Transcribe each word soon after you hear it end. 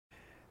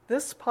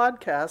This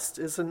podcast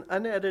is an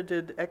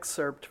unedited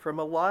excerpt from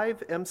a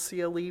live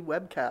MCLE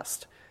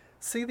webcast.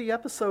 See the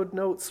episode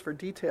notes for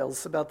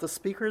details about the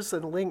speakers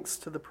and links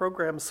to the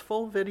program's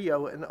full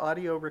video and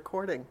audio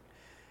recording.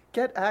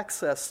 Get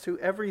access to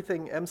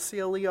everything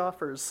MCLE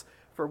offers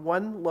for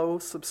one low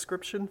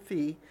subscription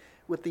fee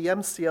with the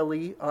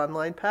MCLE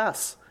Online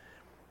Pass.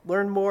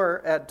 Learn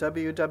more at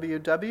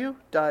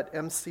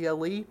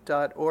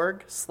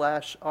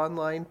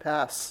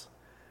www.mcle.org/onlinepass.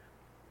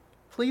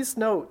 Please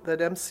note that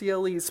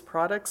MCLE's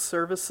products,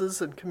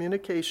 services, and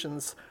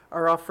communications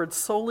are offered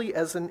solely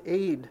as an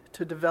aid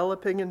to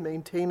developing and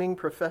maintaining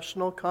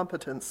professional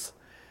competence.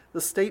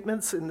 The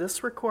statements in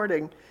this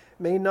recording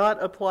may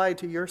not apply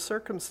to your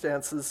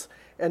circumstances,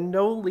 and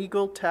no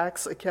legal,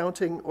 tax,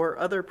 accounting, or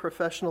other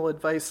professional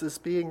advice is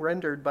being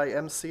rendered by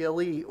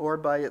MCLE or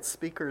by its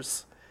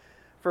speakers.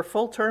 For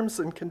full terms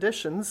and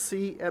conditions,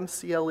 see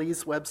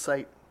MCLE's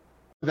website.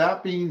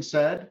 That being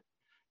said,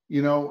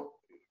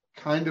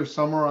 kind of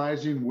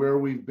summarizing where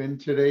we've been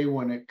today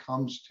when it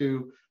comes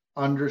to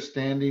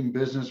understanding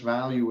business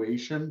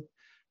valuation.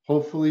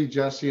 Hopefully,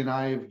 Jesse and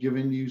I have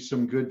given you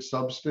some good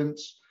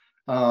substance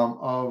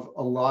of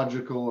a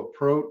logical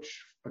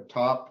approach, a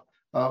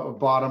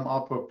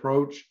bottom-up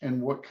approach,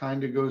 and what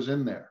kind of goes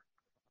in there.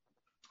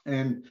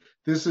 And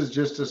this is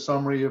just a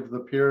summary of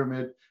the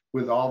pyramid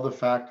with all the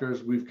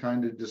factors we've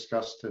kind of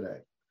discussed today.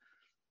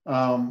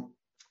 In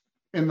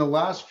the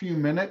last few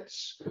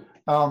minutes,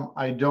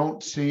 I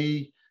don't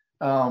see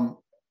some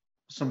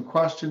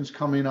questions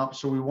coming up,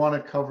 so we want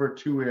to cover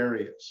two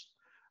areas.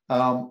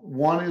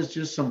 One is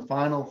just some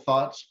final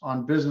thoughts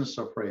on business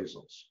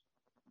appraisals.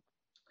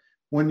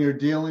 When you're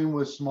dealing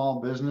with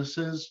small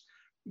businesses,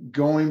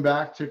 going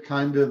back to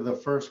kind of the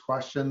first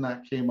question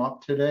that came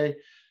up today,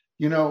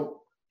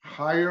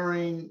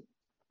 hiring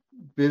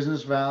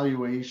business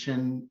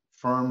valuation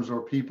firms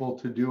or people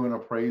to do an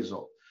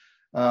appraisal.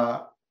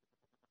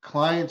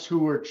 Clients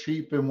who are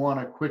cheap and want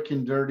a quick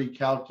and dirty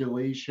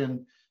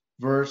calculation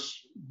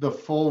versus the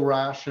full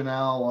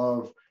rationale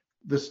of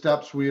the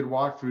steps we had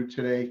walked through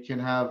today can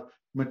have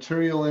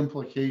material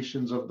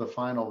implications of the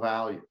final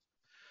value.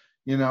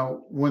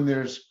 When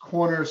there's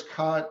corners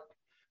cut,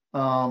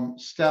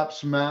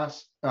 steps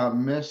missed,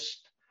 and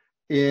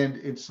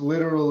it's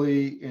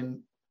literally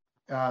in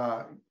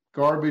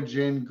garbage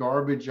in,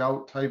 garbage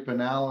out type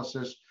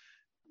analysis,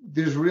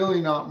 there's really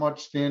not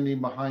much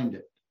standing behind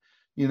it.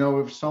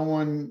 If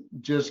someone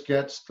just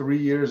gets 3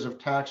 years of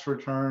tax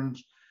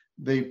returns,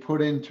 they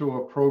put into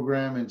a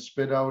program and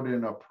spit out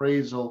an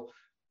appraisal,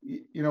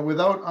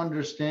 without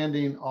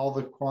understanding all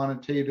the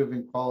quantitative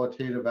and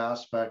qualitative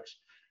aspects,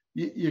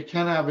 you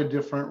can have a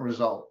different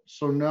result.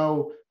 So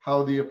know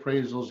how the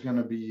appraisal is going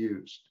to be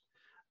used.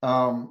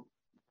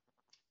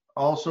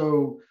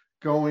 Also,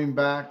 going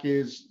back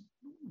is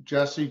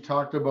Jesse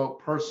talked about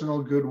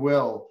personal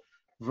goodwill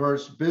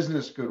versus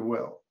business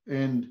goodwill.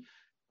 And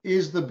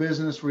is the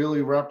business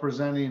really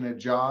representing a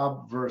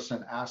job versus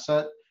an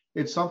asset?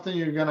 It's something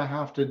you're going to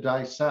have to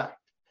dissect.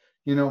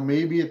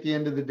 Maybe at the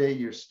end of the day,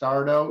 you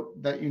start out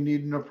that you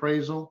need an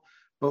appraisal,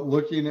 but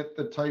looking at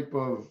the type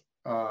of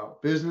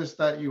business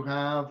that you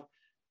have,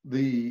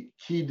 the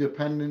key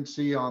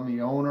dependency on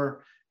the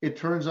owner, it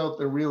turns out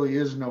there really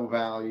is no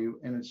value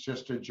and it's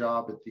just a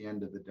job at the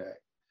end of the day.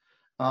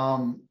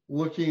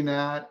 Looking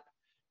at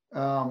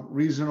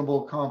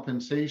reasonable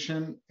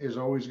compensation is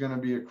always going to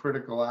be a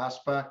critical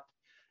aspect.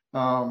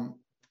 And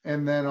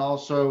then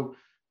also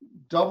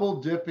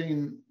double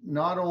dipping,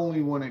 not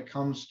only when it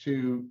comes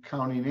to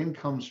counting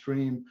income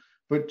stream,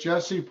 but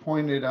Jesse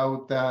pointed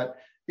out that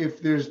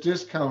if there's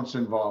discounts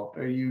involved,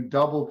 are you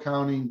double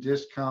counting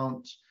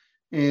discounts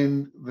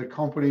in the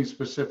company's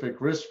specific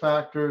risk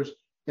factors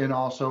and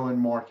also in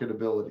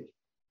marketability?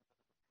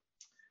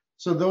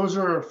 So those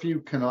are a few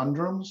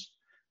conundrums.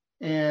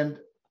 And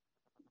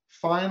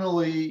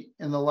finally,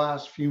 in the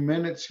last few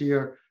minutes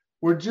here,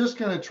 we're just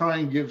going to try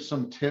and give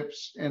some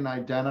tips and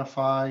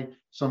identify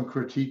some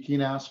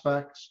critiquing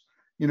aspects.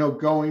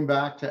 Going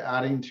back to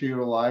adding to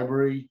your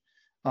library,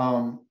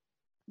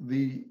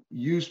 the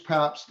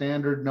USPAP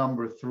standard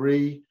number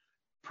 3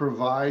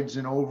 provides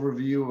an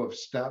overview of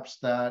steps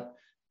that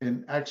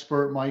an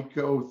expert might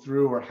go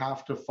through or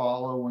have to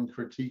follow when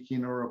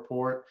critiquing a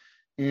report.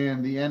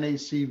 And the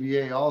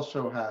NACVA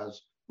also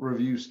has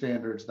review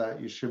standards that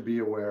you should be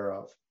aware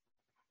of.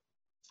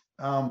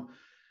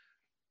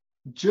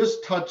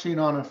 Just touching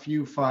on a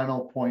few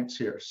final points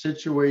here,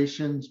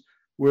 situations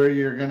where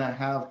you're going to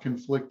have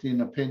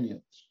conflicting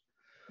opinions.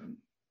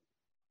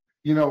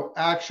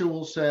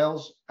 Actual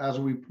sales, as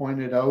we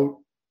pointed out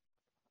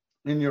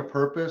in your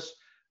purpose,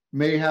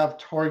 may have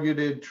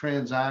targeted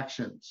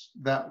transactions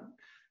that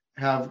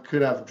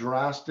could have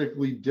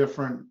drastically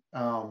different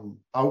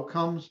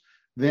outcomes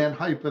than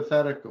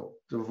hypothetical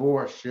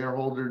divorce,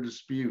 shareholder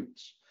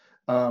disputes,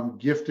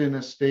 gift in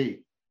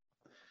estate.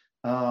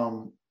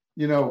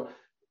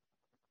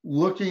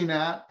 Looking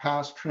at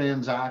past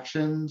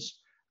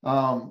transactions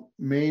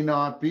may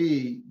not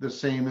be the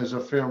same as a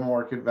fair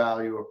market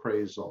value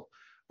appraisal.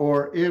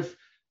 Or if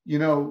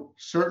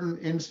certain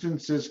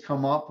instances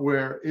come up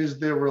where is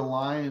there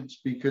reliance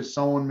because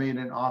someone made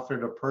an offer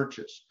to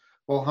purchase?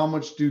 Well, how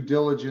much due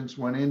diligence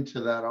went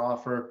into that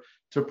offer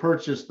to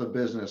purchase the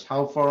business?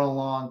 How far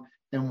along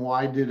and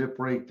why did it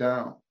break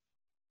down?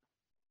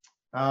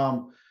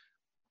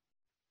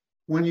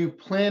 When you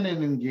plan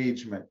an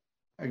engagement,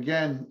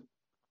 again,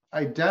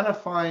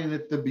 identifying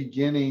at the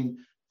beginning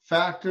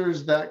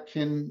factors that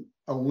can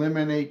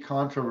eliminate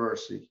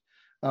controversy.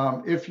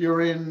 If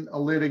you're in a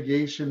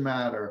litigation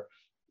matter,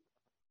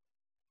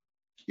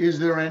 is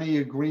there any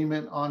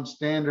agreement on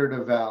standard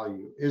of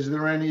value? Is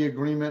there any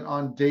agreement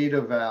on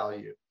data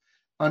value?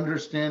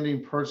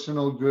 Understanding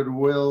personal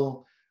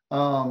goodwill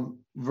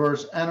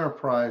versus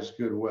enterprise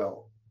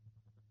goodwill.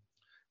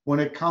 When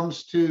it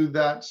comes to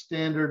that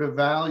standard of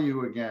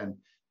value again,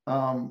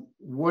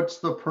 what's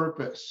the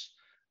purpose?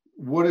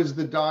 What is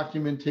the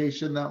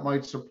documentation that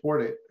might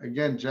support it?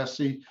 Again,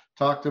 Jesse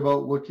talked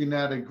about looking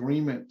at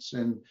agreements,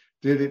 and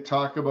did it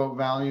talk about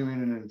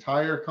valuing an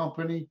entire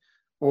company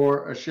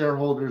or a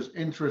shareholder's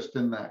interest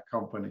in that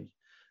company?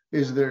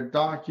 Is there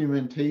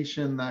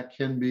documentation that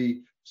can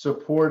be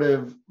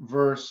supportive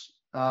versus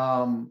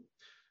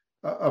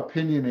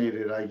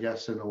opinionated, I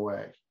guess, in a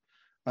way?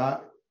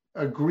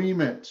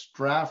 Agreements,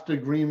 draft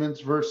agreements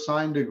versus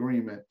signed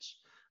agreements,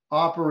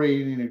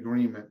 operating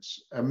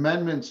agreements,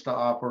 amendments to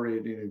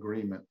operating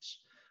agreements,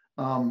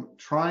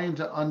 trying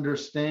to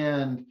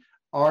understand,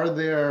 are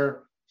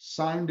there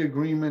signed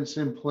agreements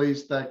in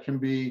place that can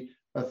be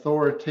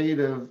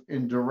authoritative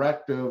and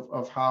directive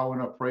of how an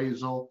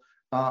appraisal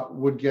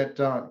would get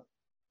done?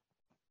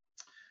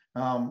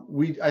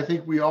 I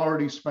think we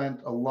already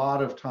spent a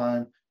lot of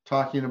time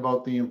talking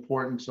about the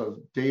importance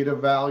of data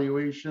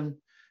valuation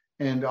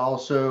and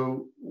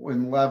also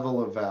in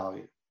level of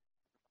value.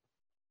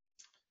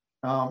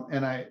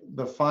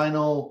 The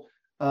final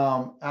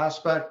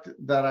aspect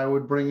that I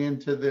would bring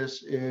into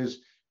this is,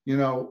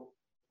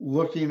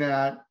 looking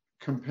at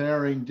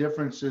comparing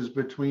differences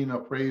between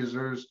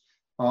appraisers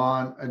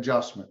on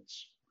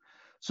adjustments.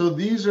 So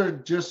these are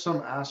just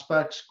some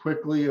aspects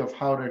quickly of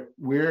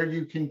where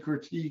you can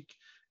critique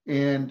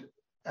and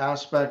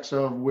aspects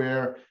of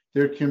where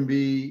there can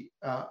be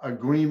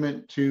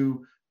agreement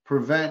to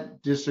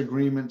prevent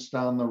disagreements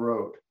down the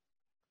road.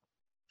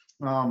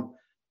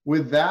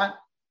 With that,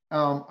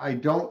 I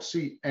don't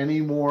see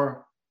any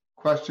more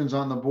questions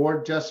on the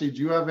board. Jesse,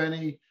 do you have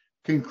any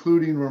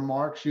concluding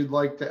remarks you'd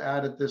like to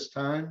add at this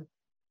time?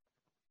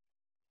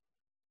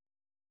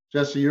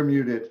 Jesse, you're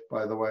muted,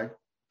 by the way.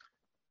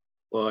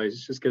 Well, I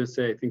was just going to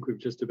say, I think we've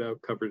just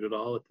about covered it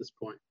all at this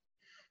point.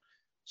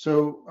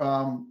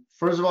 So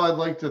first of all, I'd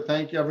like to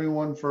thank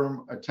everyone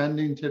for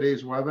attending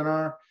today's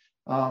webinar.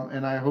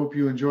 And I hope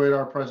you enjoyed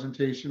our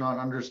presentation on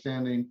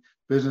understanding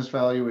business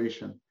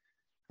valuation.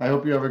 I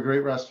hope you have a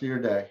great rest of your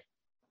day.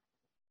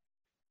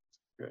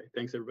 All right.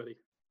 Thanks, everybody.